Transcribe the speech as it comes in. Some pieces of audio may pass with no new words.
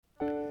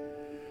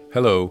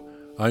Hello,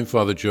 I'm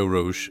Father Joe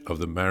Roche of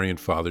the Marian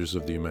Fathers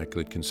of the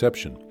Immaculate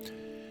Conception.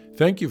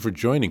 Thank you for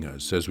joining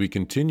us as we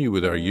continue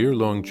with our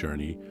year-long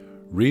journey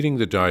reading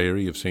the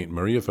diary of St.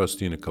 Maria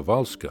Faustina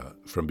Kowalska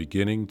from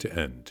beginning to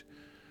end.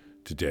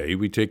 Today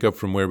we take up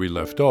from where we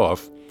left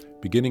off,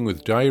 beginning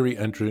with diary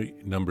entry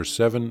number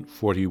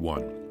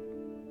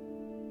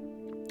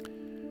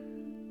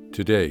 741.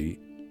 Today,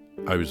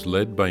 I was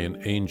led by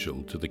an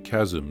angel to the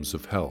chasms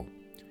of hell.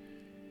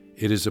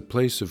 It is a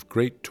place of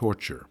great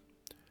torture.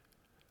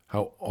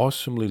 How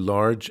awesomely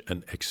large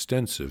and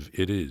extensive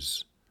it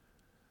is.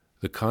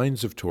 The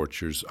kinds of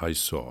tortures I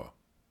saw.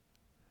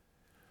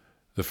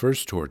 The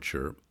first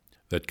torture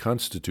that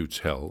constitutes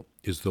hell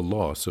is the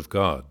loss of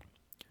God.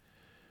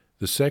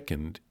 The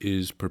second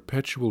is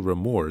perpetual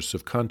remorse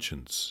of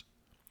conscience.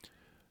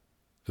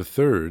 The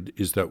third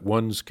is that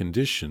one's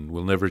condition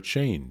will never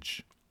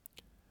change.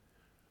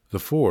 The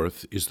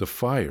fourth is the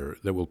fire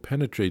that will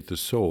penetrate the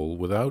soul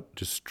without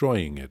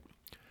destroying it,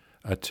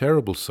 a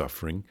terrible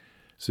suffering,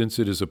 since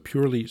it is a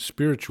purely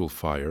spiritual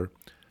fire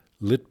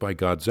lit by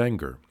God's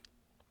anger.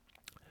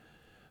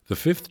 The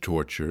fifth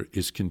torture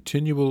is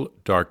continual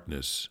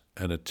darkness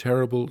and a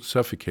terrible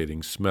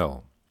suffocating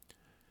smell.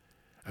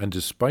 And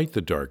despite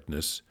the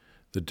darkness,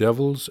 the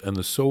devils and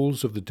the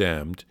souls of the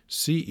damned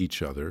see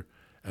each other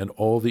and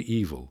all the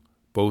evil,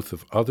 both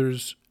of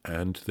others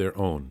and their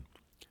own.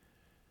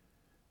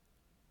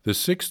 The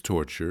sixth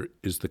torture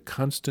is the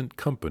constant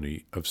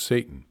company of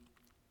Satan.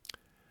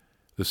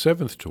 The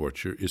seventh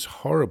torture is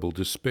horrible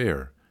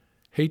despair,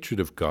 hatred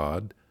of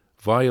God,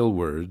 vile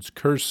words,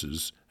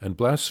 curses, and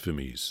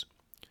blasphemies.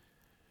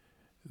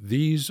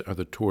 These are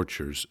the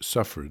tortures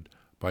suffered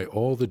by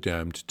all the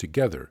damned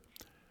together,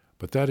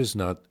 but that is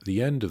not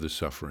the end of the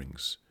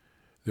sufferings.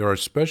 There are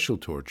special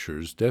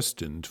tortures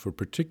destined for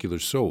particular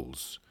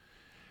souls.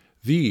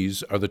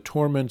 These are the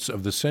torments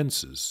of the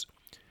senses.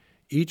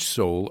 Each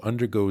soul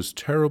undergoes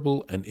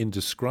terrible and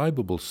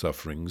indescribable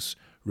sufferings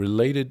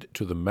related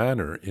to the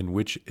manner in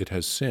which it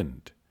has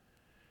sinned.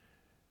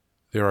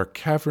 There are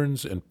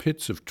caverns and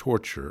pits of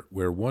torture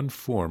where one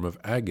form of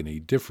agony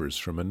differs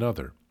from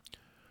another.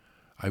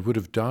 I would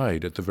have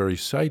died at the very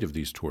sight of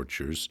these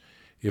tortures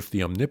if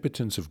the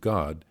omnipotence of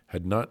God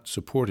had not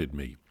supported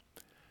me.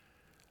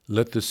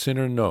 Let the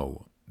sinner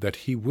know that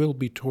he will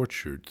be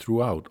tortured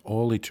throughout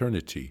all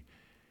eternity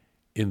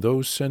in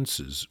those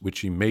senses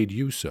which he made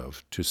use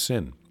of to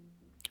sin.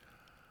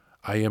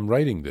 I am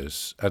writing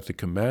this at the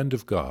command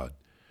of God,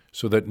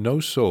 so that no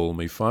soul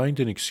may find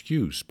an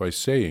excuse by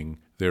saying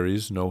there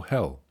is no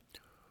hell,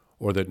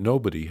 or that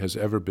nobody has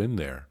ever been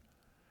there,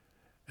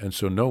 and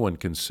so no one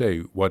can say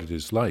what it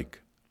is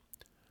like.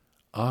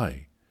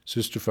 I,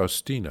 Sister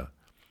Faustina,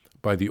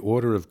 by the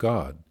order of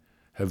God,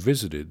 have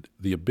visited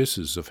the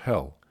abysses of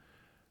hell,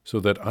 so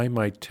that I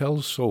might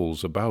tell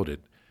souls about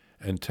it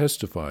and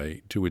testify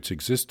to its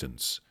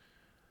existence.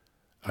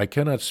 I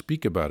cannot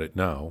speak about it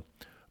now,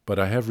 but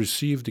I have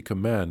received a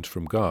command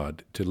from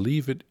God to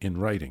leave it in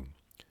writing.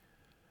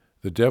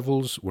 The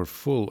devils were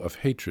full of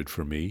hatred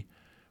for me,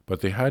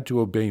 but they had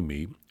to obey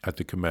me at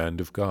the command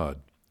of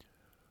God.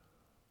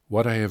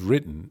 What I have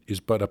written is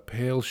but a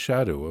pale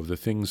shadow of the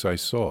things I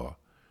saw,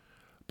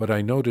 but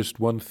I noticed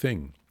one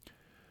thing,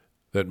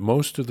 that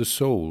most of the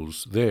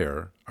souls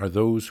there are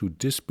those who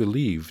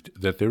disbelieved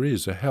that there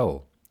is a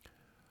hell.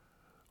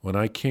 When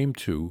I came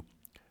to,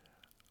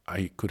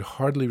 I could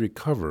hardly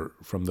recover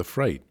from the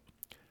fright.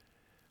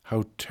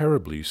 How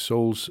terribly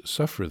souls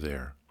suffer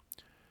there.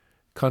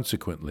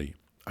 Consequently,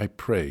 I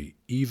pray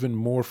even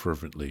more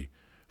fervently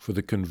for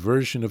the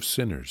conversion of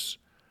sinners.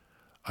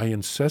 I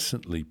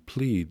incessantly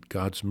plead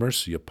God's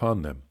mercy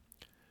upon them.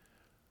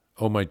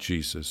 O my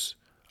Jesus,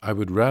 I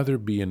would rather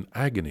be in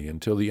agony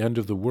until the end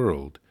of the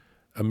world,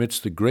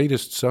 amidst the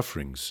greatest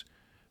sufferings,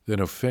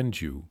 than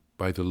offend you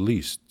by the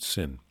least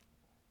sin.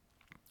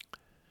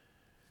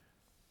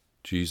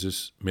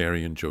 Jesus,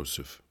 Mary, and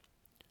Joseph.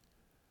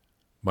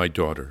 My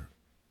daughter,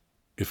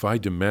 if I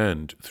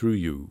demand through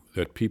you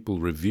that people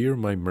revere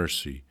my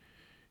mercy,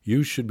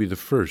 you should be the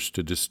first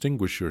to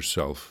distinguish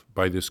yourself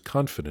by this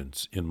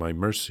confidence in my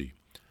mercy.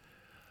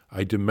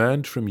 I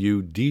demand from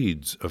you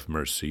deeds of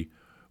mercy,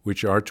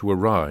 which are to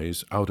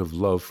arise out of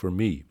love for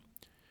me.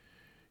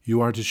 You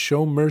are to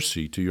show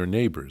mercy to your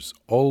neighbors,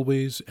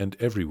 always and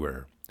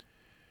everywhere.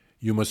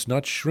 You must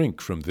not shrink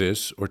from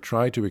this or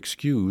try to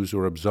excuse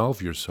or absolve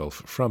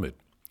yourself from it.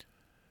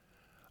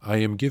 I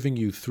am giving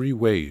you 3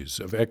 ways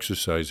of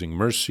exercising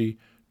mercy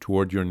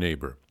toward your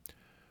neighbor.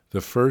 The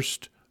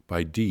first,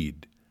 by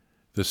deed.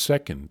 The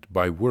second,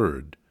 by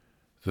word.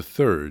 The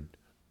third,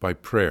 by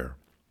prayer.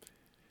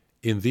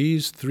 In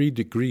these 3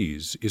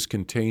 degrees is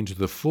contained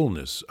the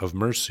fullness of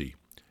mercy,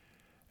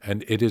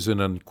 and it is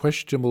an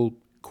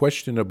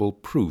unquestionable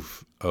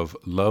proof of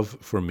love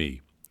for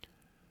me.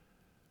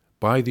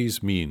 By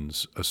these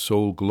means, a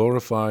soul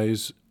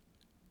glorifies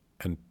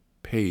and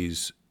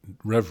pays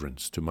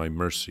reverence to my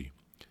mercy.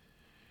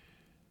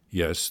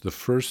 Yes, the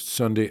first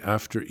Sunday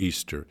after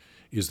Easter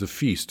is the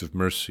feast of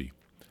mercy,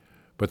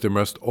 but there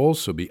must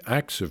also be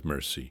acts of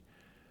mercy,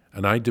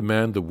 and I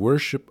demand the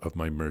worship of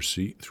my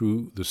mercy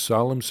through the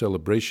solemn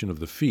celebration of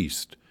the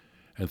feast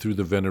and through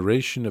the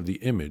veneration of the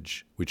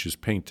image which is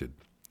painted.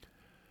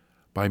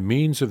 By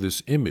means of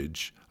this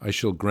image I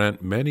shall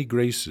grant many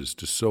graces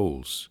to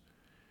souls.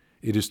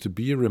 It is to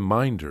be a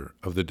reminder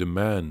of the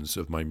demands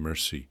of my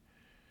mercy,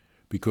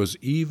 because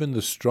even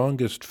the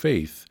strongest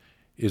faith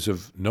is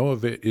of no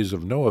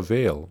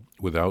avail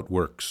without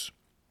works.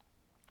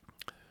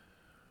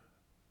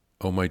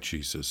 O my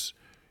Jesus,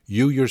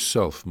 you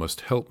yourself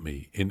must help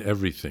me in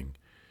everything,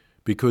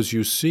 because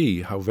you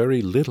see how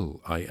very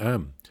little I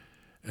am,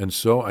 and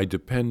so I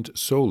depend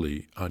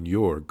solely on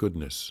your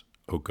goodness,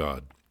 O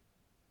God.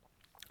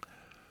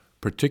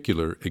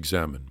 Particular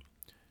examine.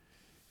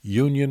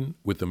 Union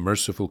with the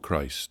merciful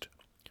Christ.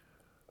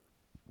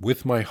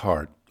 With my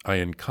heart I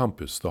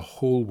encompass the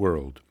whole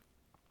world,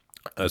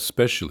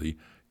 especially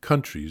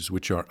countries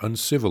which are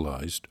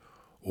uncivilized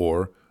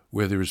or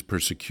where there is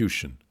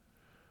persecution.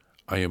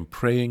 I am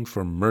praying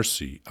for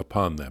mercy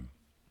upon them.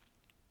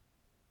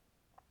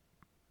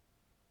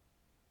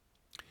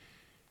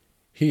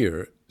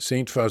 Here,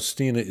 Saint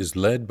Faustina is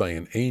led by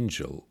an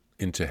angel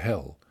into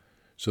hell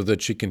so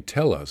that she can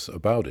tell us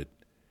about it.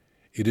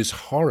 It is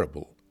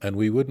horrible, and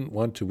we wouldn't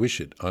want to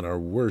wish it on our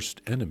worst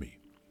enemy.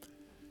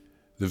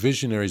 The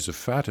visionaries of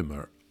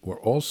Fatima were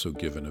also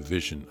given a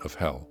vision of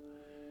hell.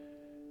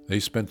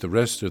 They spent the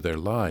rest of their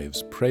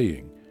lives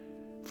praying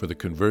for the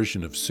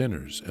conversion of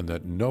sinners and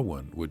that no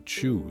one would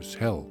choose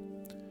hell.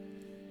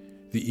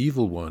 The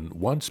evil one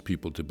wants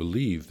people to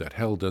believe that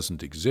hell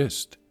doesn't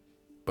exist,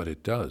 but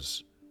it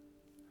does.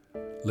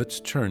 Let's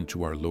turn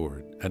to our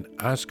Lord and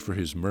ask for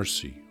his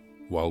mercy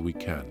while we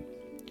can.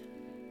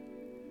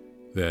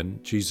 Then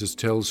Jesus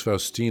tells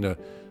Faustina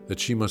that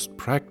she must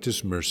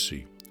practice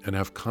mercy and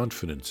have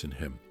confidence in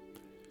him.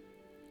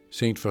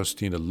 Saint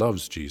Faustina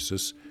loves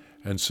Jesus,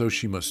 and so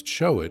she must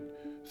show it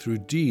through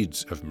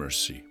deeds of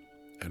mercy,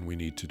 and we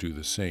need to do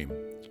the same.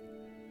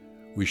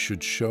 We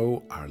should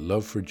show our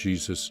love for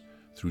Jesus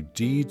through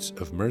deeds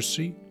of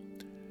mercy,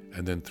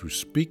 and then through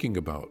speaking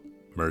about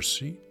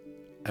mercy,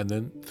 and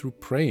then through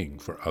praying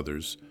for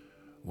others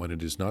when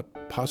it is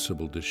not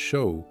possible to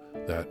show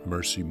that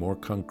mercy more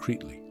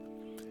concretely.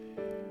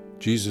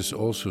 Jesus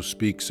also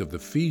speaks of the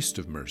Feast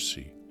of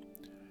Mercy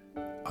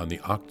on the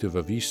octave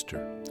of Easter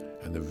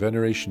and the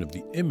veneration of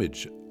the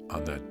image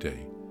on that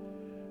day.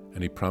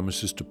 And he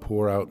promises to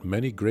pour out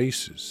many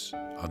graces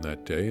on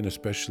that day, and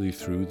especially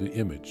through the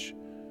image.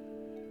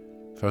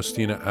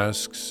 Faustina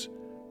asks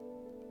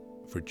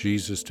for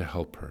Jesus to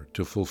help her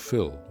to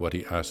fulfill what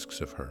he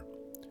asks of her.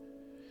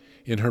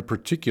 In her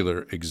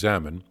particular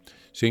examine,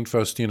 St.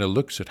 Faustina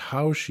looks at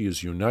how she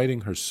is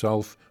uniting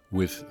herself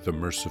with the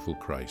merciful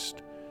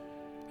Christ,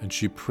 and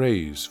she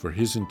prays for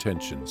his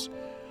intentions,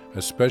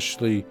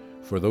 especially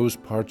for those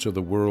parts of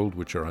the world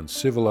which are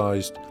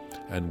uncivilized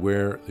and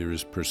where there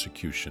is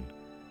persecution.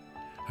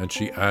 And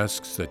she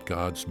asks that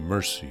God's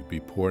mercy be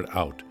poured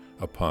out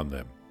upon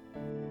them.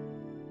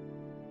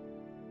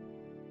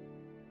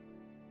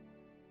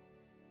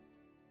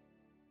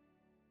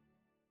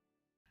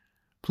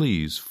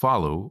 Please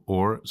follow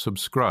or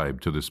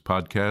subscribe to this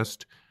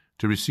podcast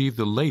to receive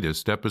the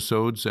latest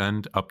episodes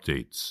and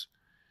updates.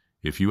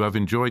 If you have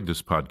enjoyed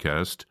this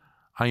podcast,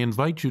 I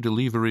invite you to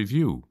leave a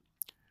review.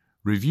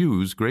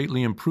 Reviews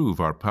greatly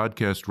improve our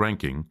podcast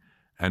ranking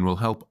and will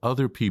help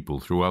other people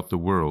throughout the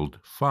world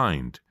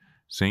find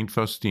St.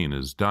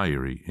 Faustina's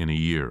Diary in a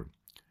Year.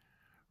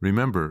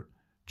 Remember,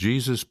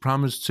 Jesus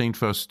promised St.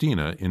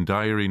 Faustina in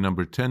Diary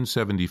number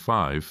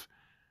 1075,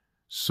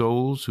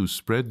 souls who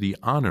spread the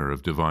honor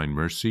of divine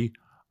mercy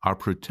are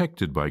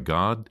protected by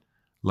God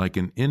like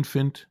an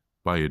infant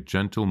by a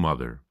gentle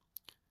mother.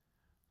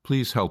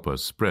 Please help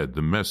us spread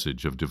the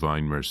message of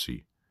divine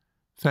mercy.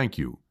 Thank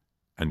you,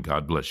 and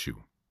God bless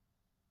you.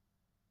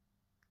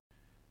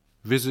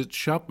 Visit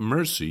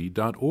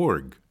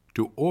shopmercy.org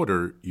to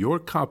order your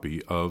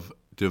copy of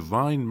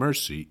Divine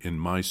Mercy in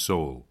My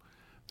Soul,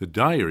 the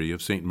Diary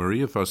of St.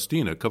 Maria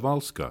Faustina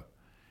Kowalska.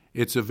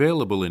 It's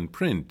available in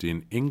print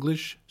in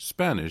English,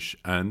 Spanish,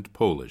 and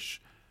Polish,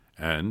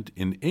 and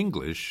in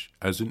English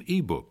as an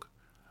e-book,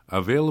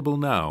 available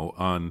now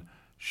on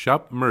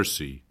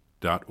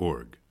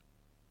shopmercy.org.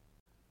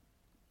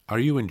 Are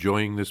you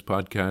enjoying this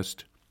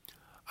podcast?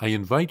 I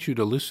invite you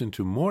to listen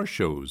to more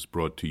shows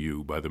brought to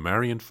you by the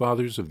Marian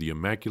Fathers of the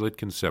Immaculate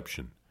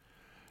Conception.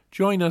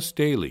 Join us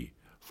daily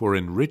for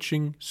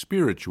enriching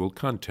spiritual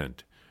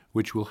content,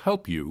 which will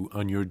help you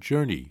on your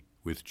journey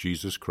with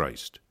Jesus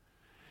Christ.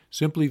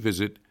 Simply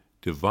visit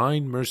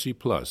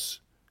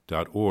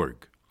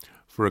DivineMercyPlus.org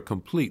for a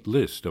complete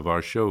list of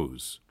our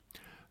shows.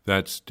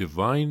 That's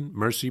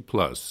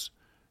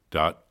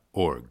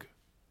DivineMercyPlus.org.